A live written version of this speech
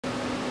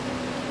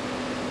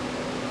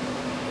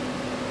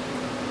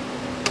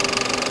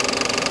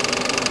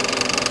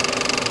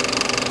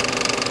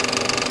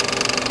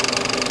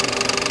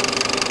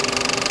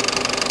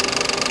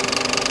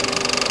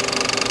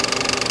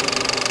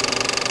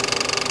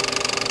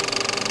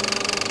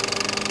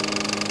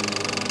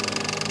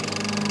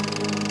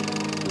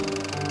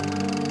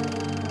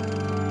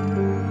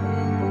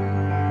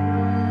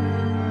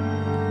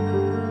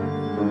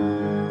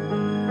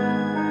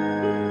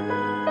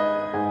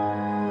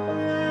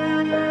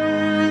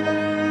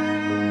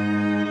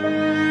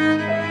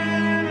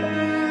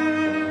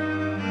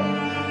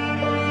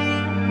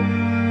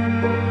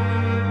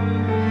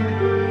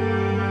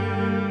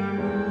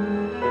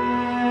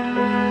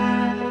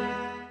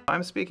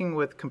I'm speaking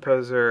with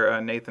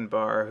composer Nathan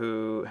Barr,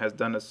 who has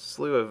done a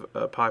slew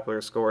of popular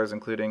scores,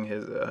 including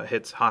his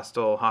hits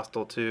Hostel,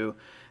 Hostel 2,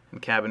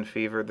 and Cabin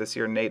Fever. This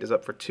year, Nate is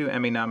up for 2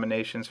 Emmy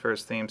nominations for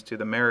his themes to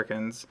The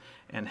Americans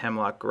and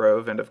Hemlock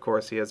Grove, and of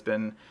course, he has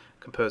been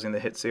composing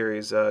the hit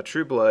series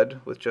True Blood,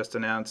 which just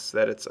announced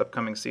that its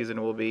upcoming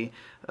season will be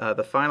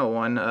the final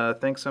one.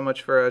 Thanks so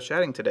much for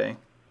chatting today.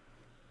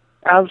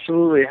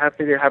 Absolutely,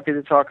 happy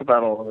to talk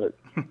about all of it.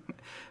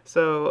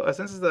 So,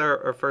 since it's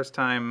our first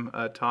time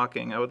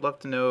talking, I would love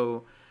to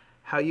know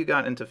how you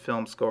got into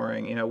film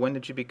scoring. When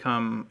did you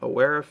become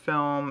aware of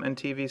film and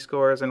TV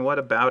scores, and what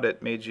about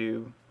it made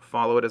you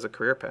follow it as a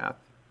career path?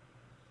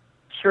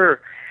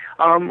 Sure.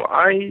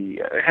 I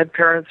had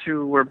parents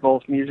who were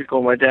both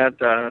musical. My dad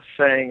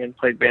sang and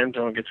played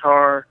banjo and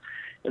guitar,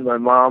 and my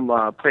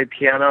mom played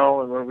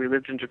piano. And when we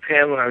lived in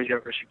Japan when I was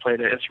younger, she played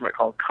an instrument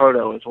called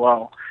koto as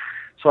well.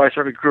 So I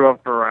sort of grew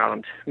up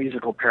around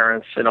musical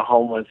parents in a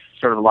home with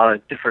sort of a lot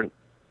of different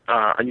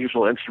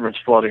unusual instruments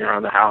floating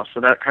around the house. So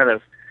that kind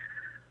of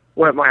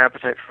whet my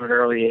appetite from an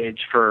early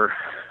age for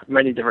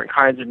many different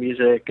kinds of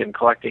music and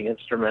collecting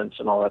instruments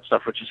and all that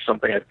stuff, which is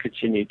something I've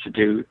continued to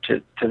do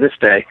to this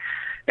day.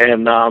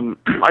 And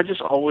I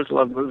just always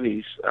loved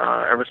movies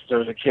ever since I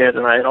was a kid,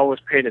 and I had always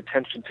paid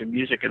attention to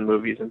music in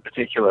movies in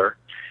particular.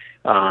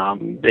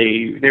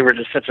 They were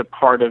just such a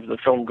part of the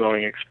film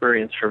going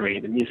experience for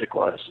me, the music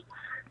was.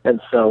 And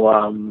so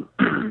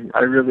I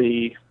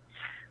really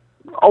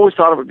always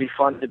thought it would be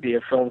fun to be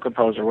a film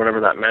composer, whatever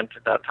that meant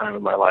at that time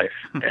in my life.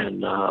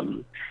 And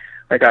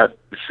I got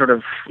sort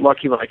of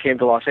lucky when I came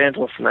to Los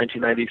Angeles in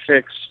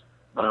 1996.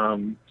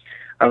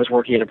 I was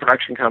working at a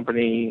production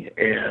company,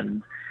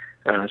 and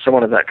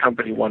someone at that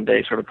company one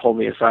day sort of pulled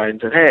me aside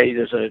and said, "Hey,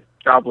 there's a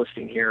job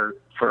listing here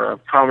for a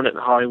prominent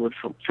Hollywood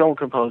film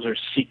composer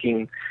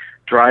seeking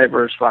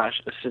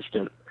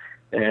driver/assistant."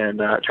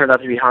 And it turned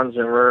out to be Hans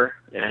Zimmer,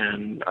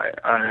 and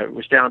I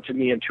was down to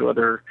me and 2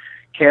 other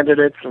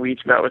candidates, and we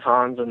each met with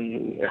Hans,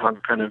 and Hans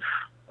kind of,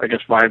 I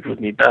guess, vibed with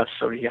me best,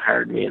 so he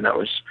hired me, and that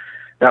was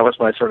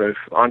my sort of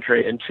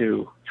entree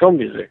into film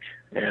music.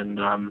 And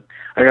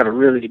I got a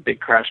really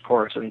big crash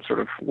course in sort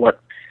of what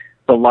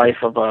the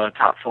life of a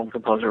top film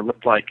composer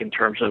looked like in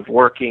terms of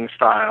working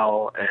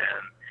style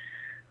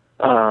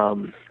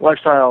and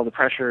lifestyle, the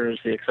pressures,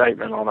 the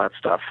excitement, all that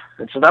stuff.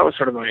 And so that was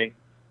sort of my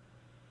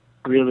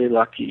really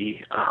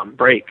lucky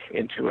break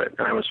into it.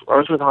 And I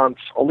was with Hans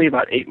only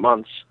about 8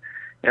 months,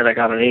 and I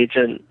got an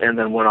agent, and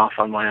then went off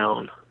on my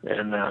own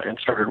and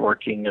started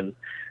working. And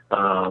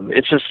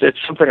it's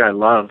something I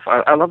love.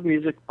 I love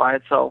music by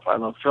itself. I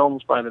love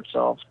films by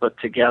themselves, but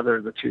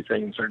together the two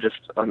things are just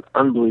an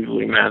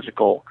unbelievably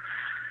magical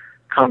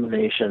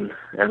combination.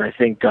 And I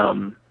think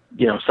some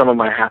of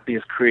my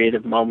happiest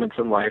creative moments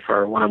in life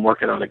are when I'm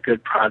working on a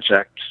good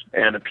project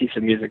and a piece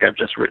of music I've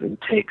just written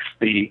takes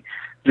the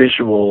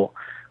visual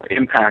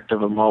impact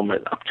of a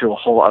moment up to a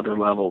whole other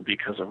level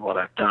because of what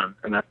I've done,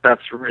 and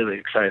that's really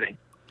exciting.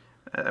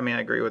 I mean,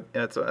 I agree with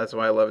that's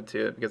why I love it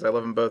too, because I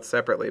love them both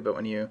separately, but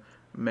when you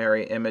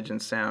marry image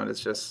and sound, it's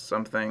just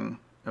something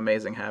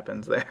amazing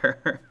happens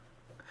there.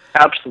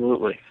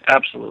 Absolutely.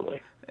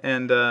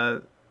 And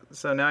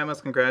so now I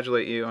must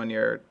congratulate you on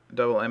your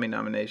double Emmy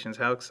nominations.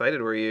 How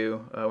excited were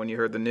you when you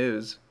heard the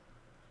news?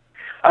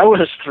 I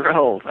was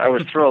thrilled. I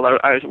was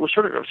was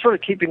sort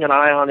of keeping an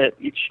eye on it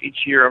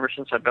each year ever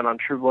since I've been on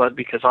True Blood,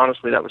 because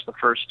honestly, that was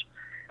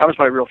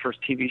my real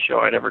first TV show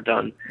I'd ever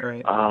done.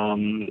 Right.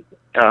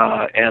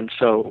 And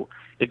so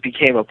it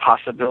became a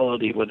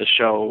possibility with a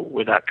show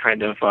with that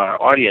kind of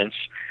audience,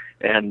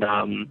 and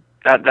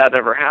that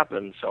never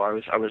happened. So I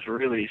was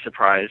really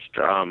surprised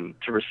to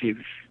receive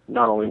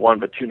not only 1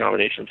 but 2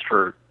 nominations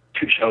for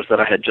 2 shows that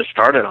I had just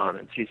started on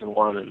in season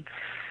 1, and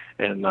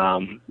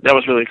that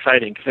was really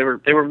exciting because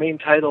they were main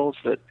titles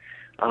that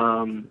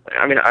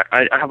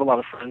I have a lot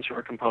of friends who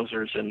are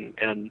composers,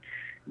 and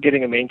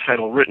getting a main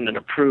title written and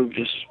approved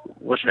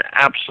was an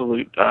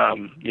absolute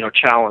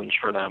challenge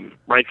for them,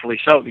 rightfully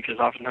so, because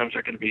oftentimes there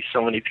are going to be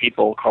so many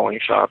people calling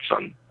shots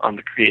on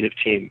the creative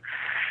team.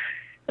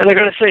 And I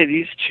got to say,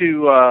 these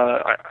 2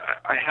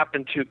 I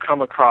happened to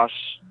come across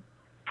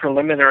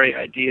preliminary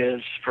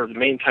ideas for the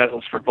main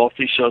titles for both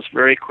these shows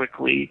very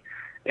quickly.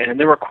 And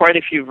there were quite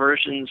a few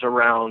versions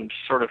around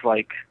sort of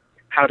like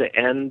how to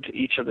end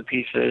each of the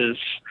pieces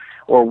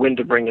or when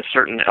to bring a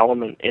certain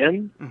element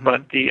in. Mm-hmm.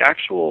 But the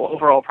actual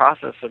overall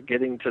process of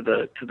getting to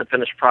the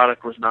finished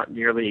product was not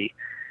nearly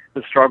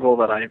the struggle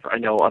that I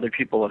know other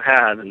people have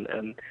had.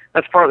 And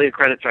that's partly a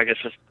credit to, I guess,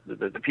 just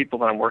the people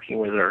that I'm working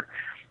with are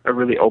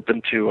really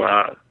open to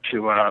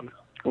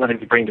letting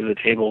me bring to the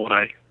table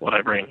what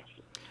I bring.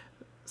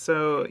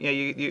 So, yeah,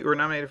 you were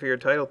nominated for your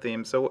title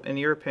theme. So, in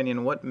your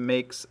opinion, what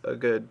makes a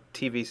good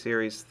TV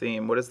series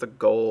theme? What is the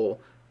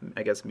goal,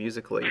 I guess,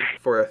 musically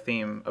for a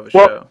theme of a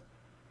show?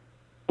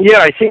 Yeah,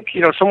 I think, I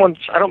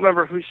don't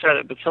remember who said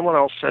it, but someone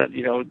else said,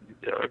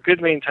 a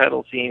good main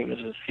title theme is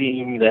a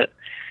theme that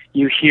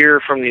you hear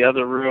from the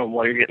other room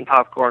while you're getting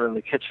popcorn in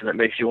the kitchen that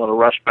makes you want to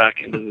rush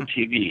back into the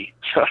TV.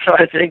 So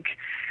I think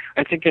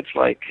it's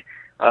like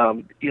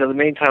The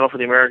main title for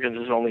the Americans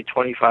is only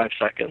 25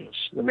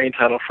 seconds. The main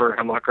title for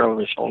Hemlock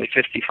Grove is only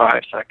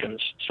 55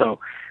 seconds. So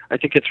I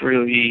think it's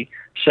really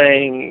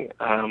saying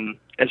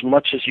as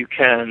much as you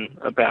can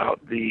about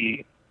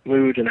the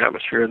mood and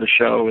atmosphere of the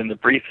show in the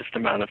briefest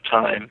amount of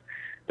time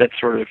that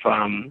sort of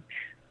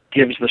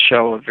gives the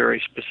show a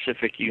very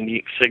specific,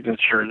 unique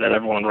signature that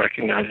everyone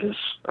recognizes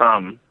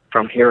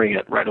from hearing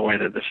it right away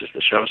that this is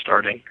the show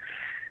starting.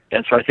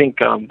 And so I think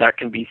that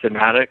can be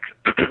thematic,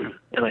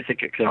 and I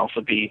think it can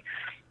also be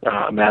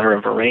a matter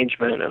of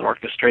arrangement and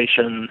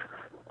orchestration,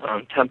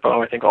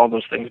 tempo. I think all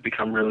those things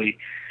become really,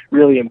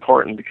 really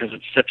important because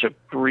it's such a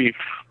brief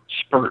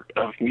spurt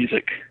of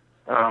music,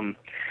 for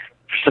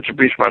such a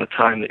brief amount of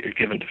time that you're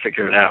given to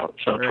figure it out.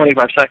 So Right.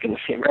 25 seconds,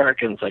 the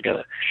Americans, I got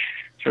to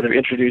sort of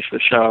introduce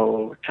the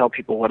show, tell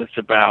people what it's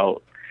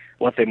about,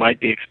 what they might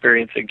be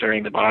experiencing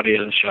during the body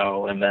of the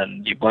show, and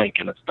then you blink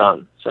and it's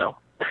done. So.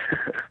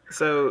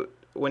 So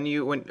when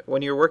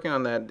you're working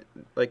on that,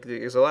 like,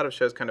 there's a lot of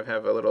shows kind of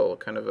have a little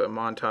kind of a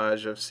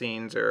montage of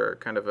scenes or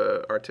kind of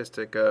a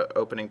artistic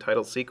opening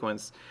title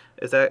sequence.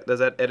 Does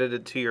that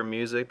edited to your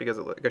music? Because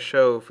like a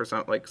show for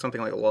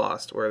something like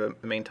Lost, where the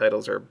main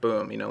titles are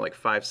boom, like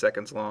 5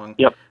 seconds long.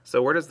 Yep.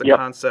 So where does the Yep.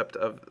 concept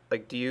of,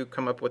 like, do you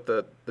come up with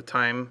the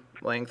time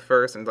length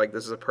first and like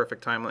this is a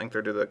perfect time length,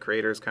 or do the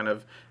creators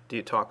do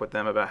you talk with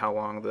them about how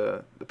long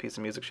the piece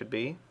of music should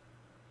be?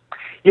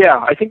 Yeah,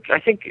 I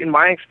think in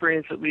my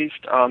experience at least,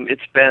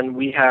 it's been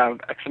we have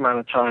X amount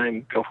of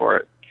time, go for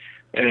it.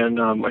 And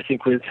I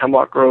think with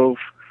Hemlock Grove,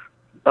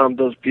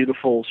 those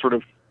beautiful sort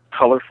of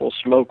colorful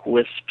smoke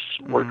wisps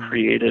were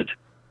created.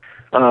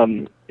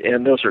 And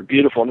those are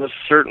beautiful, and those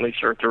certainly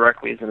served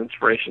directly as an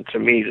inspiration to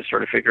me to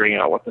sort of figuring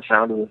out what the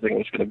sound of the thing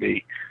was going to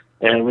be.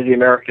 And with the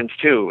Americans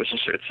too, it's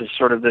just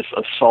sort of this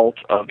assault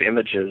of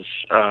images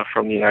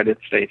from the United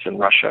States and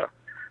Russia.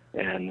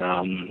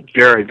 And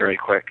very, very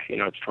quick.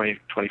 It's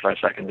 25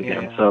 seconds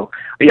again.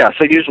 Yeah.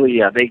 So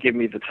usually, they give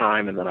me the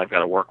time, and then I've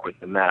got to work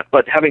within that.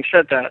 But having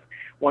said that,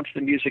 once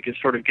the music is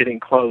sort of getting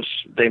close,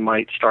 they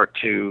might start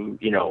to,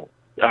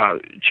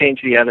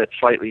 change the edit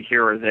slightly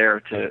here or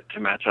there to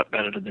match up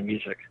better to the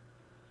music.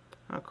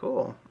 Oh,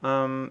 cool.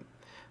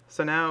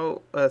 So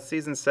now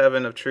season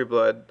 7 of True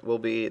Blood will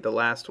be the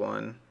last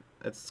one.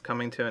 It's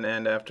coming to an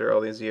end after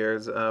all these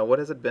years. What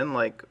has it been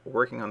like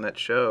working on that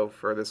show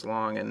for this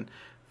long and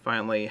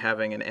finally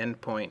having an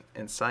end point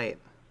in sight?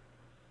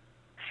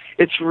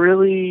 It's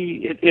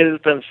really, it has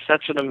been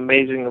such an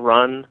amazing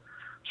run.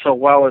 So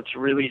while it's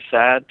really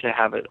sad to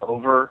have it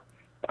over,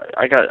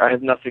 I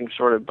have nothing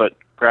sort of but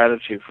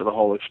gratitude for the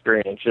whole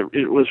experience.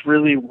 It was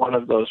really one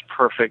of those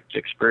perfect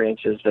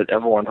experiences that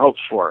everyone hopes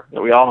for,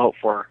 that we all hope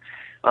for.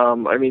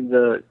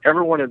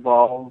 Everyone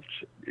involved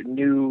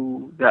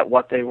knew that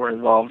what they were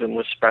involved in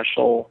was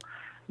special,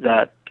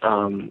 that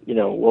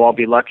we'll all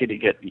be lucky to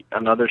get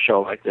another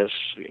show like this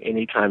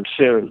anytime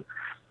soon.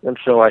 And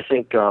so I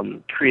think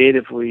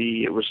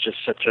creatively it was just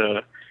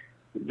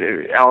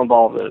Alan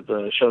Ball,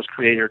 the show's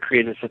creator,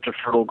 created such a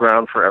fertile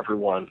ground for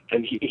everyone.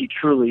 And he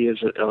truly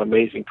is an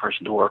amazing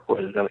person to work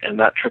with, and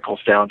that trickles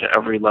down to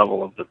every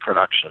level of the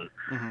production.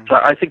 Mm-hmm. So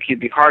I think you'd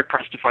be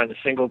hard-pressed to find a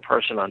single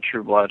person on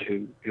True Blood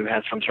who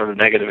had some sort of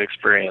negative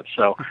experience.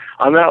 So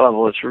on that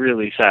level, it's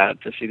really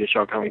sad to see the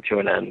show coming to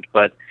an end.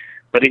 But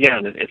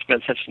again, it's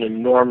been such an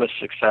enormous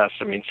success.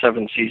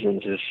 7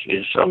 seasons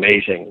is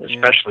amazing,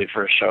 especially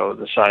for a show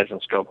the size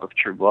and scope of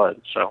True Blood.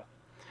 So.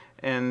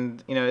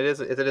 And it is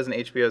an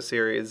HBO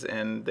series,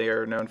 and they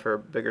are known for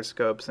bigger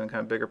scopes and kind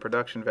of bigger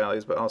production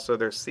values, but also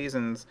their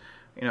seasons,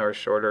 are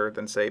shorter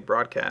than, say,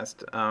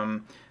 broadcast.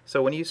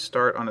 So when you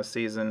start on a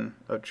season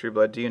of True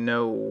Blood, do you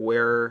know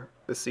where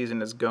the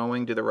season is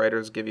going? Do the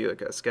writers give you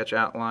like a sketch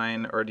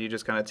outline, or do you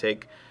just kind of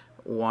take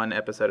one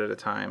episode at a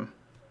time?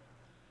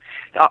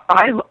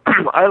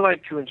 I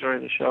like to enjoy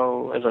the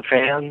show as a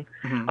fan,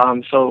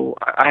 so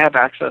I have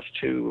access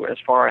to as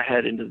far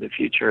ahead into the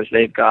future as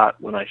they've got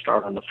when I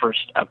start on the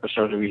first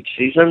episode of each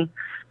season.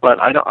 But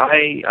I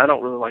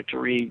don't really like to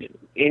read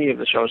any of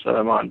the shows that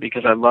I'm on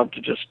because I love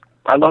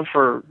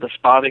for the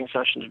spotting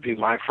session to be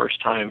my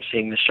first time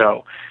seeing the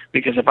show.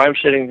 Because if I'm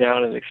sitting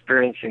down and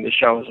experiencing the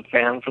show as a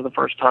fan for the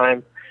first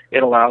time,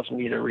 it allows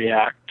me to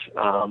react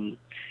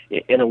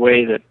in a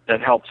way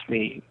that helps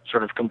me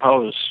sort of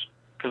compose.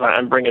 Because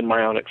I'm bringing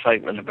my own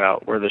excitement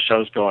about where the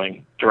show's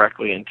going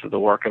directly into the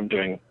work I'm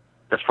doing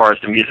as far as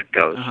the music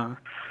goes.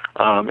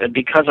 And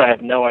because I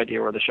have no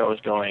idea where the show is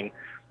going,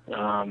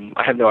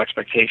 I have no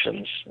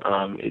expectations.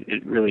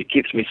 It really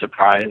keeps me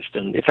surprised.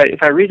 And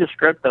if I read a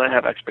script, then I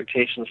have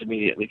expectations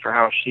immediately for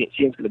how it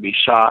seems going to be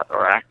shot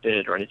or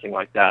acted or anything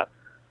like that.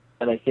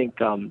 And I think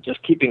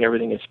just keeping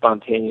everything as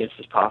spontaneous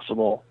as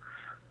possible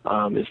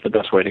is the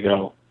best way to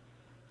go.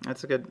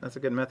 That's a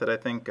good method. I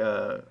think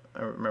I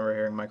remember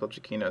hearing Michael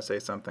Giacchino say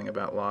something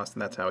about Lost,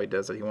 and that's how he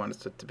does it. He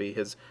wants it to be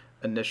his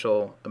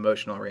initial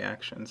emotional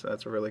reaction, so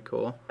that's really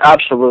cool.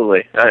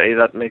 Absolutely.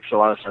 That makes a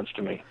lot of sense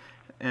to me.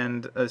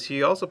 And so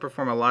you also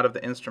perform a lot of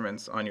the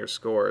instruments on your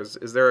scores.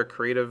 Is there a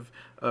creative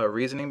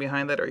reasoning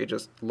behind that, or you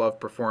just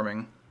love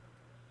performing?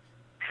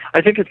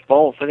 I think it's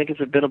both. I think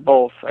it's a bit of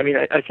both. I mean,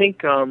 I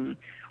think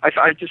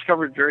I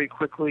discovered very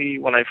quickly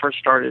when I first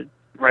started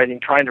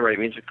trying to write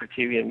music for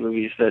TV and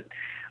movies, that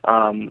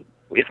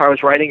if I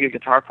was writing a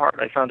guitar part,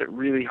 I found it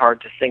really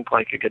hard to think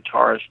like a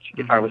guitarist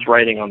if I was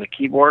writing on the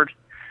keyboard.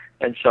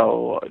 And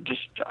so,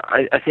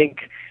 I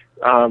think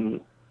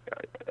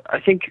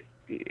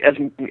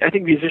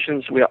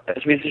musicians, we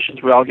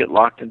all get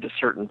locked into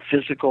certain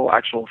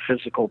actual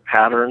physical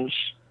patterns.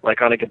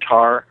 Like on a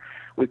guitar,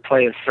 we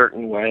play a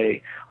certain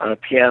way. On a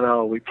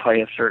piano, we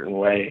play a certain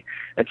way.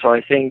 And so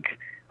I think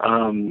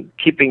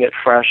keeping it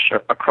fresh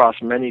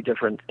across many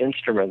different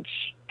instruments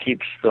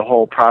keeps the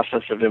whole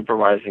process of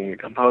improvising and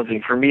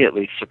composing, for me at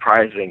least,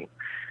 surprising.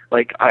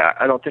 Like,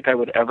 I don't think I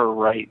would ever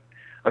write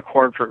a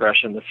chord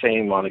progression the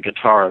same on a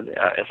guitar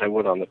as I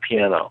would on the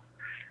piano.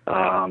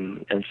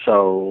 And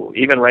so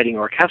even writing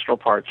orchestral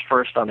parts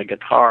first on a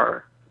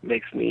guitar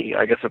makes me,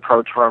 I guess,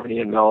 approach harmony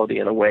and melody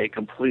in a way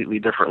completely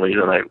differently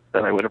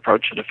than I would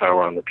approach it if I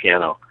were on the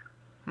piano.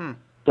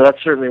 So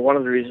that's certainly one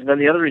of the reasons. And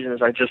the other reason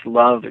is I just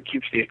love, it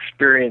keeps the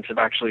experience of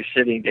actually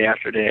sitting day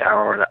after day,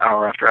 hour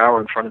after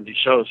hour in front of these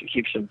shows. It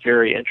keeps them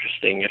very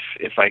interesting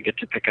if I get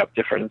to pick up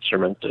different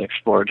instruments and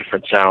explore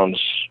different sounds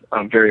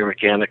very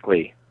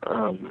organically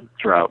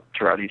throughout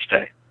each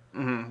day.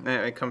 Mm-hmm.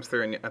 And it comes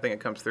through, I think it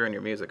comes through in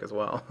your music as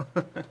well.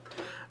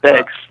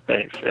 Thanks.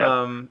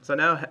 Yeah. So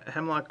now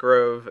Hemlock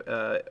Grove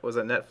was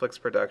a Netflix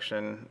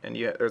production, and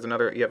you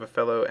have a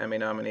fellow Emmy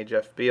nominee,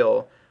 Jeff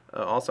Beal,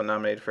 also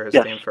nominated for his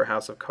theme for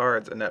House of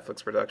Cards, a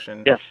Netflix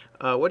production. Yes.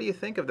 What do you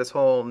think of this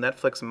whole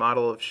Netflix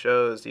model of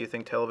shows? Do you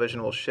think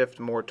television will shift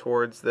more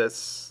towards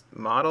this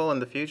model in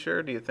the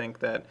future? Do you think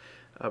that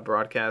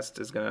broadcast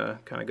is going to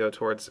kind of go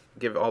towards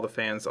give all the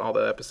fans all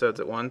the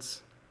episodes at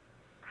once?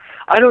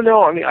 I don't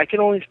know. I mean, I can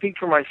only speak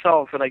for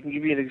myself, and I can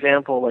give you an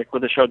example, like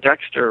with the show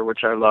Dexter,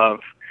 which I love.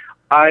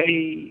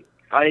 I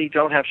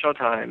don't have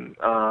Showtime,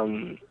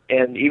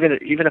 and even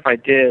if I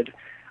did,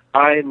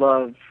 I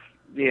love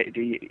the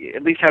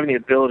at least having the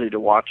ability to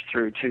watch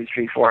through 2,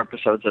 3, 4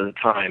 episodes at a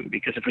time.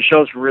 Because if a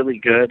show's really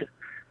good,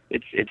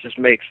 it just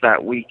makes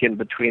that week in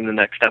between the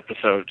next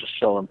episode just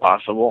so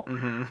impossible.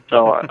 Mm-hmm.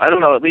 So I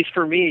don't know. At least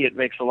for me, it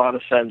makes a lot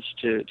of sense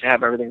to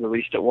have everything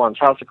released at once.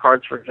 House of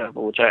Cards, for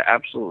example, which I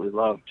absolutely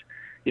loved.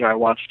 I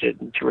watched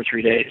it in 2 or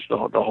 3 days, the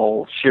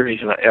whole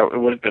series, and it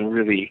would have been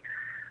really,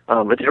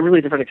 it's a really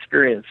different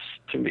experience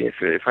to me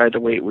if I had to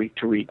wait week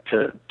to week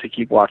to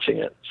keep watching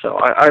it. So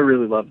I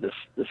really love this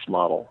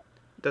model.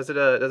 Does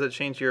it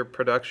change your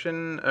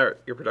production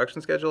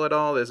schedule at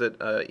all? Is it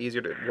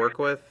easier to work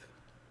with?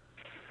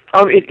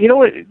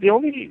 The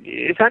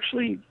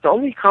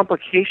only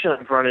complication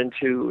I've run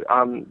into,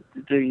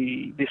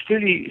 the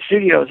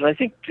studios, and I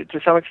think to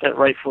some extent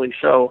rightfully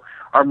so,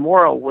 are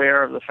more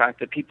aware of the fact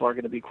that people are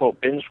going to be,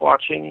 quote, binge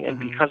watching, and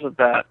because of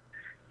that,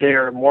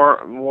 they're more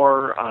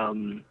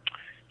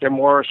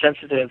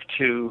sensitive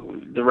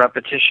to the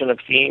repetition of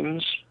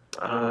themes.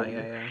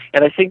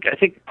 And I think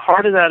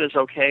part of that is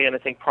okay, and I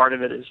think part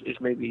of it is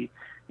maybe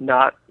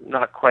not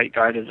quite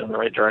guided in the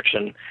right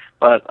direction.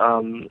 But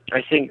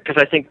I think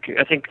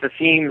the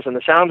themes and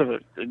the sound of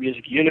it, the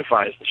music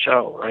unifies the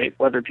show, right?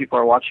 Whether people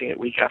are watching it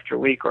week after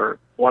week or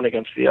one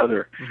against the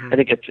other, I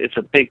think it's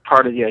a big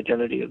part of the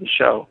identity of the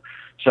show.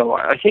 So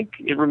I think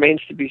it remains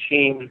to be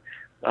seen.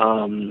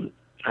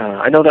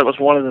 I know that was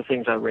one of the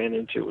things I ran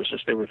into, was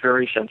just they were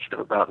very sensitive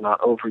about not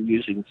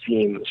overusing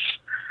themes.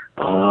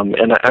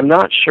 And I'm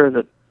not sure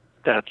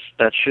that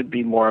should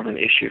be more of an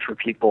issue for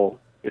people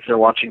if they're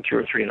watching 2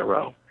 or 3 in a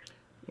row.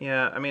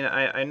 Yeah, I mean,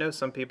 I know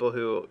some people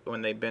who,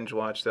 when they binge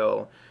watch,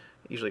 they'll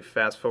usually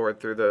fast forward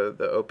through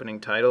the opening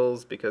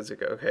titles because,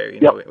 okay,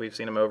 we've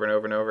seen them over and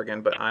over and over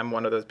again. But I'm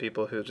one of those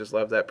people who just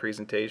love that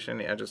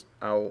presentation. I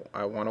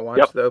want to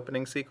watch the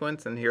opening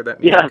sequence and hear that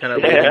music kind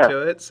of leading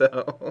to it.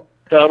 So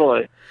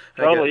totally,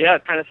 yeah,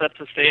 it kind of sets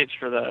the stage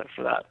for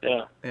that.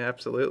 Yeah,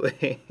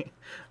 absolutely.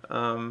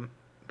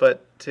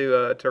 But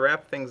to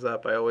wrap things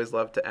up, I always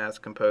love to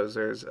ask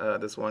composers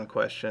this one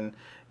question.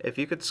 If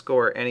you could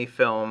score any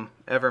film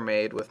ever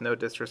made, with no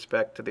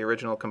disrespect to the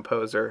original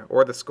composer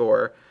or the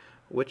score,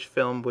 which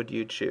film would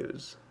you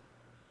choose?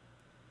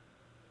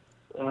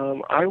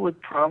 I would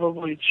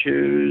probably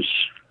choose...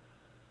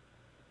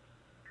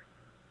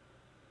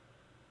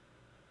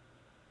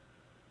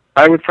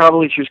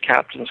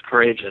 Captains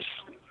Courageous,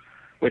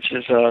 which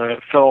is a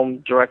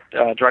film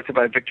directed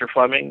by Victor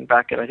Fleming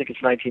back in, I think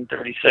it's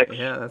 1936.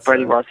 Yeah, that's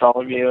Freddie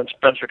Bartholomew and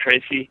Spencer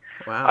Tracy.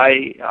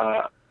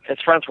 Wow. It's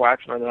Franz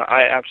Waxman, and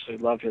I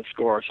absolutely love his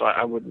score, so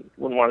I wouldn't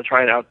want to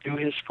try and outdo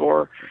his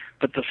score.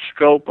 But the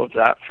scope of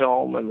that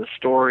film and the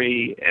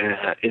story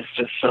is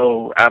just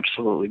so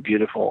absolutely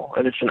beautiful,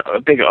 and it's a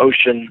big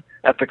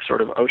epic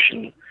sort of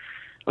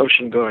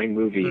ocean-going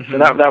movie. Mm-hmm. So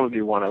that would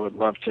be one I would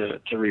love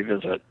to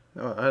revisit.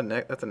 Oh,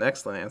 that's an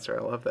excellent answer.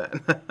 I love that.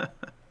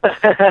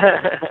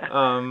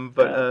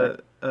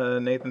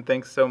 Nathan,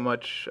 thanks so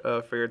much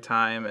for your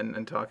time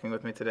and talking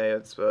with me today.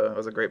 It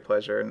was a great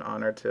pleasure and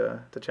honor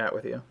to chat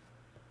with you.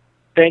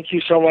 Thank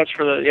you so much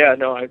for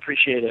I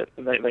appreciate it.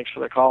 Thanks for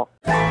the call.